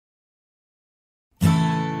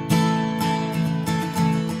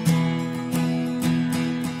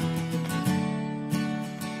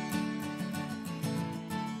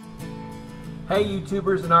Hey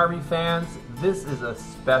YouTubers and RV fans, this is a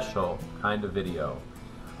special kind of video.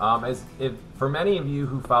 For many of you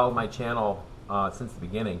who followed my channel since the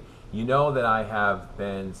beginning, you know that I have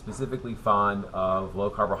been specifically fond of low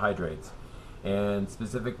carbohydrates and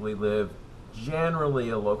specifically live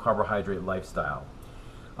generally a low carbohydrate lifestyle.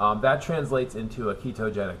 That translates into a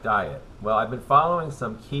ketogenic diet. Well, I've been following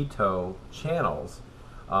some keto channels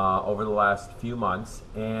over the last few months,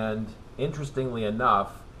 and interestingly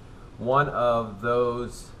enough, one of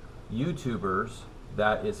those YouTubers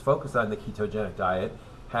that is focused on the ketogenic diet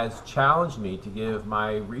has challenged me to give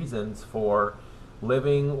my reasons for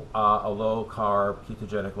living a low-carb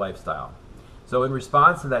ketogenic lifestyle. So in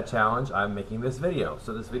response to that challenge, I'm making this video.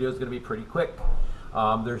 So this video is going to be pretty quick.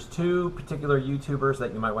 There's two particular YouTubers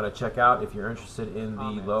that you might want to check out if you're interested in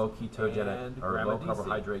the low ketogenic or low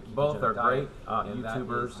carbohydrate ketogenic Both are great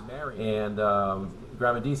YouTubers, and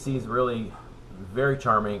Grandma DC is really very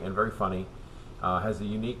charming and very funny, has a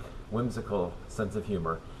unique, whimsical sense of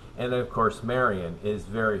humor. And then, of course, Marion is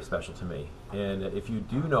very special to me. And if you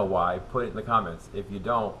do know why, put it in the comments. If you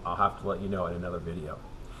don't, I'll have to let you know in another video.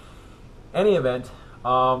 Any event,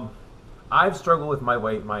 I've struggled with my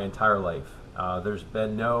weight my entire life. There's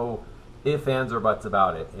been no ifs, ands, or buts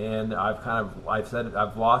about it. And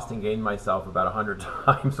I've lost and gained myself about 100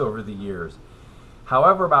 times over the years.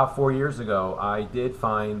 However, about 4 years ago, I did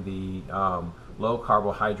find the low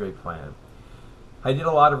carbohydrate plan. I did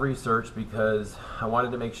a lot of research because I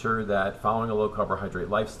wanted to make sure that following a low carbohydrate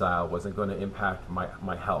lifestyle wasn't going to impact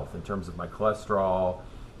my health in terms of my cholesterol,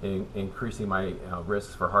 increasing my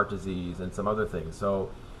risks for heart disease and some other things. So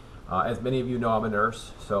as many of you know, I'm a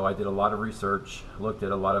nurse, so I did a lot of research, looked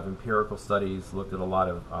at a lot of empirical studies, looked at a lot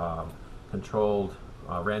of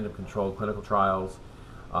random controlled clinical trials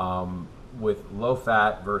with low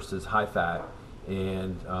fat versus high fat,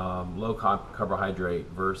 and low carbohydrate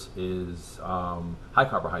versus high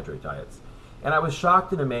carbohydrate diets. And I was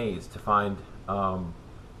shocked and amazed to find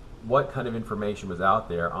what kind of information was out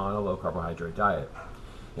there on a low carbohydrate diet.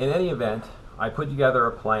 In any event, I put together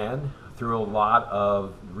a plan through a lot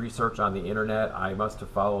of research on the internet. I must have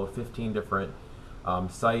followed 15 different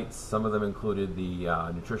sites. Some of them included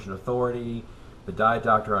the Nutrition Authority, the Diet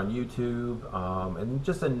Doctor on YouTube, and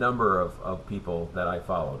just a number of people that I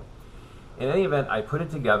followed. In any event, I put it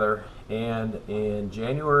together, and in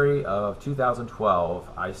January of 2012,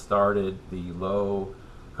 I started the low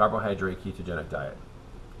carbohydrate ketogenic diet.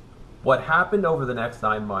 What happened over the next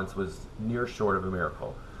 9 months was near short of a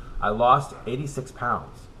miracle. I lost 86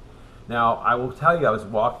 pounds. Now, I will tell you, I was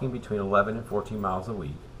walking between 11 and 14 miles a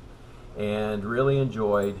week and really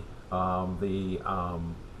enjoyed the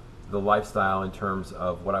lifestyle in terms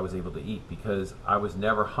of what I was able to eat because I was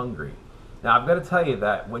never hungry. Now, I've got to tell you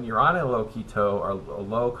that when you're on a low keto or a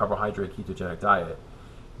low carbohydrate ketogenic diet,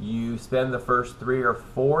 you spend the first 3 or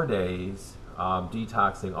 4 days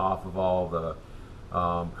detoxing off of all the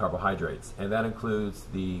carbohydrates, and that includes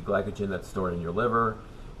the glycogen that's stored in your liver,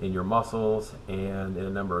 in your muscles, and in a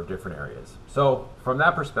number of different areas. So from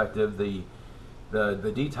that perspective, the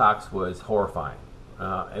detox was horrifying.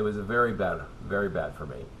 It was very bad for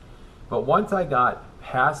me. But once I got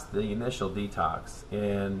past the initial detox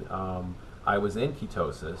and I was in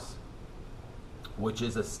ketosis, which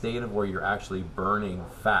is a state of where you're actually burning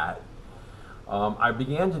fat, I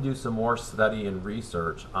began to do some more study and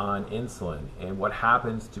research on insulin and what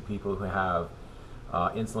happens to people who have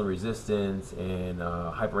insulin resistance and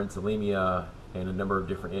hyperinsulinemia and a number of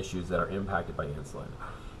different issues that are impacted by insulin.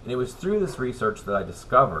 And it was through this research that I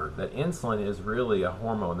discovered that insulin is really a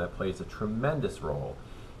hormone that plays a tremendous role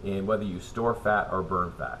in whether you store fat or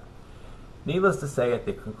burn fat. Needless to say, at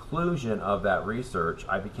the conclusion of that research,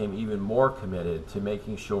 I became even more committed to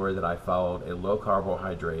making sure that I followed a low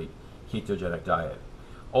carbohydrate ketogenic diet.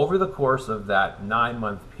 Over the course of that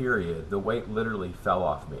 9-month period, the weight literally fell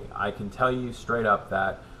off me. I can tell you straight up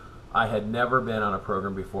that I had never been on a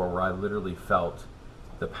program before where I literally felt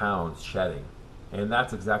the pounds shedding. And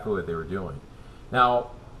that's exactly what they were doing. Now,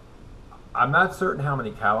 I'm not certain how many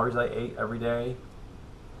calories I ate every day.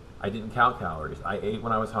 I didn't count calories. I ate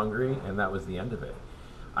when I was hungry, and that was the end of it.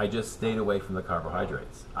 I just stayed away from the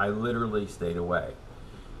carbohydrates. I literally stayed away.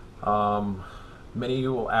 Many of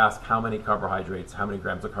you will ask how many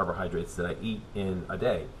grams of carbohydrates did I eat in a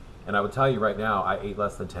day? And I would tell you right now, I ate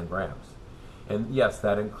less than 10 grams. And yes,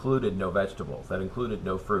 that included no vegetables. That included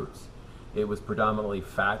no fruits. It was predominantly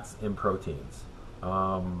fats and proteins.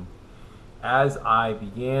 As I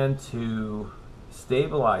began to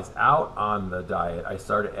stabilize out on the diet, I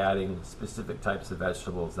started adding specific types of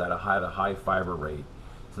vegetables that had a high fiber rate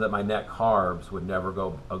so that my net carbs would never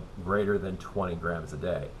go greater than 20 grams a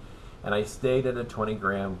day. and I stayed at a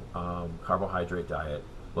 20-gram carbohydrate diet,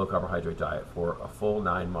 low carbohydrate diet, for a full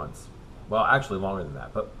 9 months. Well, actually longer than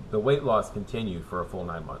that, but the weight loss continued for a full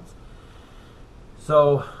 9 months.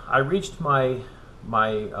 So I reached my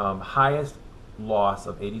highest loss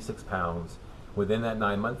of 86 pounds within that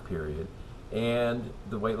 9-month period, and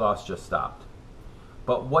the weight loss just stopped.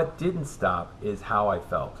 But what didn't stop is how I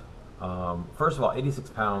felt. First of all, 86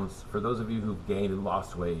 pounds, for those of you who've gained and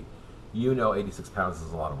lost weight, you know 86 pounds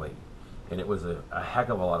is a lot of weight. And it was a heck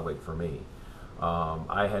of a lot of weight for me.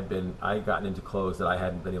 I had gotten into clothes that I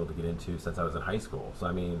hadn't been able to get into since I was in high school. So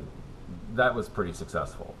I mean, that was pretty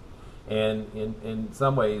successful. And in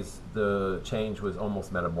some ways, the change was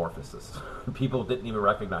almost metamorphosis. People didn't even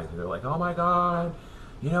recognize me. They're like, oh my God,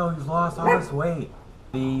 you know, you've lost all this weight.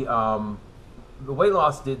 The weight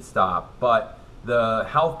loss did stop, but the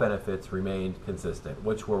health benefits remained consistent,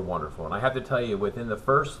 which were wonderful. And I have to tell you, within the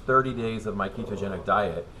first 30 days of my ketogenic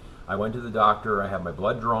diet, I went to the doctor, I had my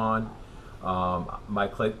blood drawn, my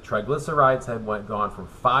triglycerides had gone from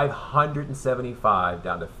 575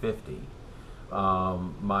 down to 50.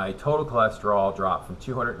 My total cholesterol dropped from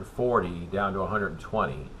 240 down to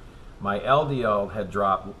 120. My LDL had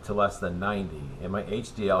dropped to less than 90, and my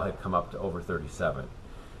HDL had come up to over 37.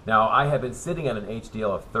 Now, I have been sitting at an HDL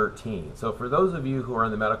of 13. So for those of you who are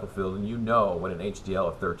in the medical field and you know what an HDL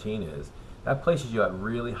of 13 is, that places you at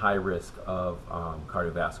really high risk of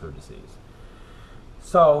cardiovascular disease.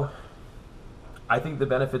 So I think the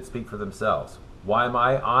benefits speak for themselves. Why am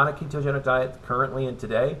I on a ketogenic diet currently and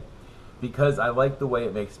today? Because I like the way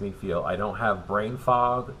it makes me feel. I don't have brain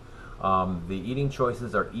fog. The eating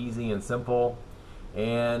choices are easy and simple.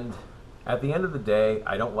 And at the end of the day,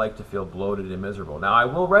 I don't like to feel bloated and miserable. Now, I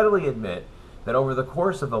will readily admit that over the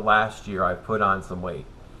course of the last year, I've put on some weight.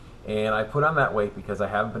 And I put on that weight because I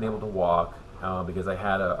haven't been able to walk, because I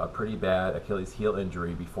had a pretty bad Achilles heel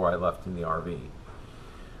injury before I left in the RV.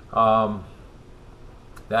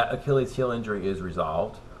 That Achilles heel injury is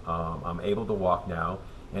resolved. I'm able to walk now.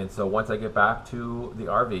 And so once I get back to the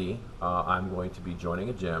RV, I'm going to be joining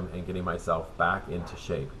a gym and getting myself back into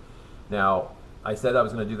shape. Now, I said I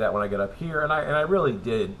was going to do that when I get up here, and I really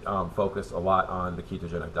did focus a lot on the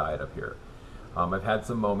ketogenic diet up here. I've had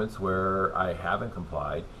some moments where I haven't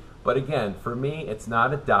complied, but again, for me, it's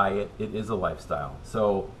not a diet, it is a lifestyle.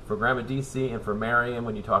 So for Grandma DC and for Marion,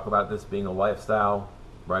 when you talk about this being a lifestyle,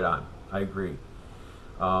 right on, I agree.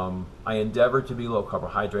 I endeavor to be low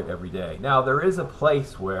carbohydrate every day. Now, there is a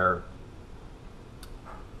place where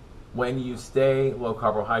when you stay low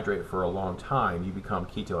carbohydrate for a long time, you become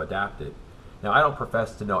keto adapted. Now, I don't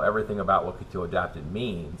profess to know everything about what keto adapted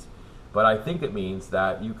means, but I think it means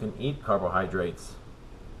that you can eat carbohydrates,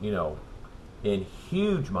 you know, in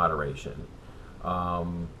huge moderation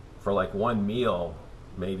for like one meal,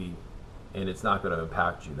 maybe, and it's not going to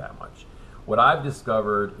impact you that much. What I've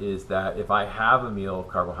discovered is that if I have a meal of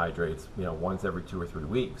carbohydrates, you know, once every 2 or 3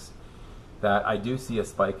 weeks, that I do see a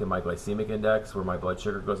spike in my glycemic index where my blood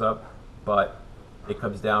sugar goes up, but it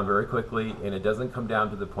comes down very quickly, and it doesn't come down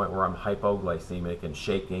to the point where I'm hypoglycemic and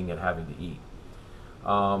shaking and having to eat.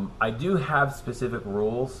 I do have specific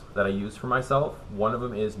rules that I use for myself. One of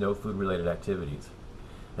them is no food-related activities.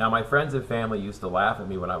 Now, my friends and family used to laugh at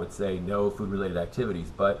me when I would say no food-related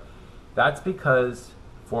activities, but that's because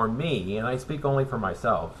for me, and I speak only for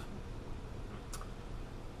myself,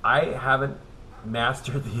 I haven't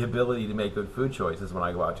mastered the ability to make good food choices when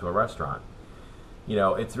I go out to a restaurant. You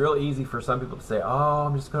know, it's real easy for some people to say, oh,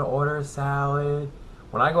 I'm just going to order a salad.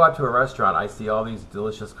 When I go out to a restaurant, I see all these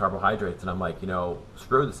delicious carbohydrates, and I'm like, you know,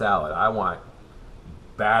 screw the salad. I want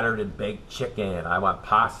battered and baked chicken. I want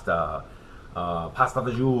pasta, pasta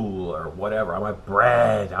fajoule, or whatever. I want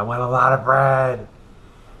bread. I want a lot of bread.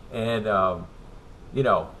 And, you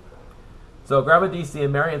know, so Grandma DC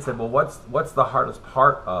and Marion said, well, what's the hardest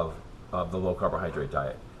part of the low carbohydrate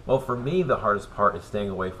diet? Well, for me, the hardest part is staying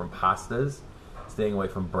away from pastas, staying away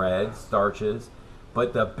from bread, starches,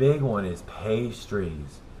 but the big one is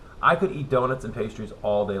pastries. I could eat donuts and pastries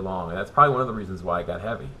all day long, and that's probably one of the reasons why I got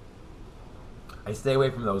heavy. I stay away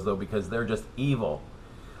from those, though, because they're just evil.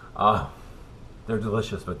 They're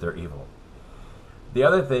delicious, but they're evil. The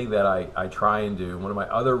other thing that I try and do, one of my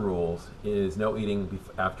other rules, is no eating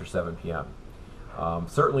after 7 p.m.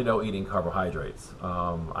 Certainly no eating carbohydrates.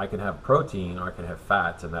 I can have protein or I can have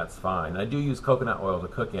fats, and that's fine. I do use coconut oil to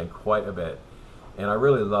cook in quite a bit, and I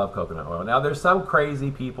really love coconut oil. Now, there's some crazy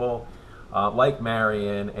people like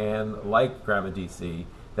Marion and like Grandma DC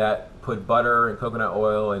that put butter and coconut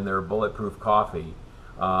oil in their bulletproof coffee.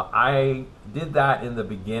 I did that in the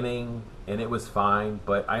beginning, and it was fine,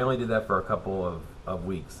 but I only did that for a couple of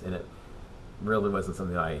weeks, and it really wasn't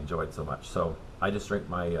something I enjoyed so much. So I just drink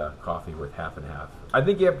my coffee with half and half. I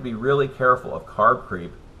think you have to be really careful of carb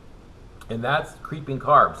creep, and that's creeping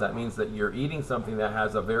carbs. That means that you're eating something that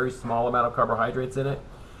has a very small amount of carbohydrates in it,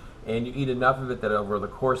 and you eat enough of it that over the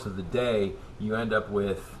course of the day, you end up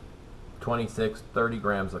with 26, 30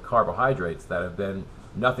 grams of carbohydrates that have been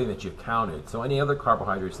nothing that you've counted. So any other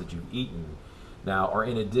carbohydrates that you've eaten now are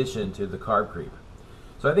in addition to the carb creep.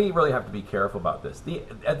 So I think you really have to be careful about this.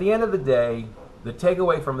 At the end of the day, the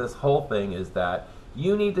takeaway from this whole thing is that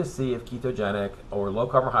you need to see if ketogenic or low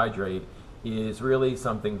carbohydrate is really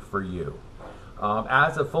something for you.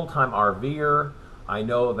 As a full-time RVer, I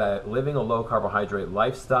know that living a low carbohydrate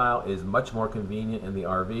lifestyle is much more convenient in the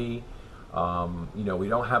RV. We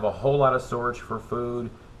don't have a whole lot of storage for food.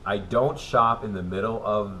 I don't shop in the middle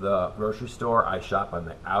of the grocery store. I shop on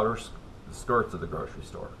the outer skirts of the grocery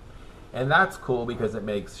store. And that's cool because it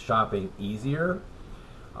makes shopping easier.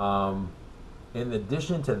 In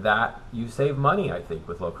addition to that, you save money, I think,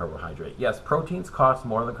 with low carbohydrate. Yes, proteins cost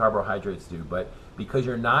more than carbohydrates do, but because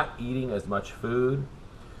you're not eating as much food,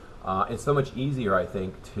 it's so much easier, I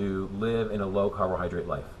think, to live in a low carbohydrate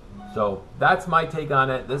life. So that's my take on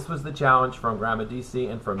it. This was the challenge from Grandma DC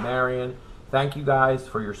and from Marion. Thank you guys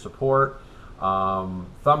for your support.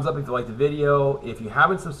 Thumbs up if you liked the video. If you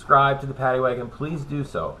haven't subscribed to the Paddy Wagon, please do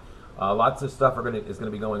so. Lots of stuff is going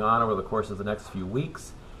to be going on over the course of the next few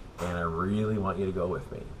weeks, and I really want you to go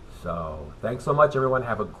with me. So thanks so much, everyone.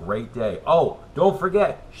 Have a great day. Oh, don't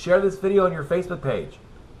forget, share this video on your Facebook page.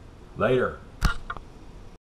 Later.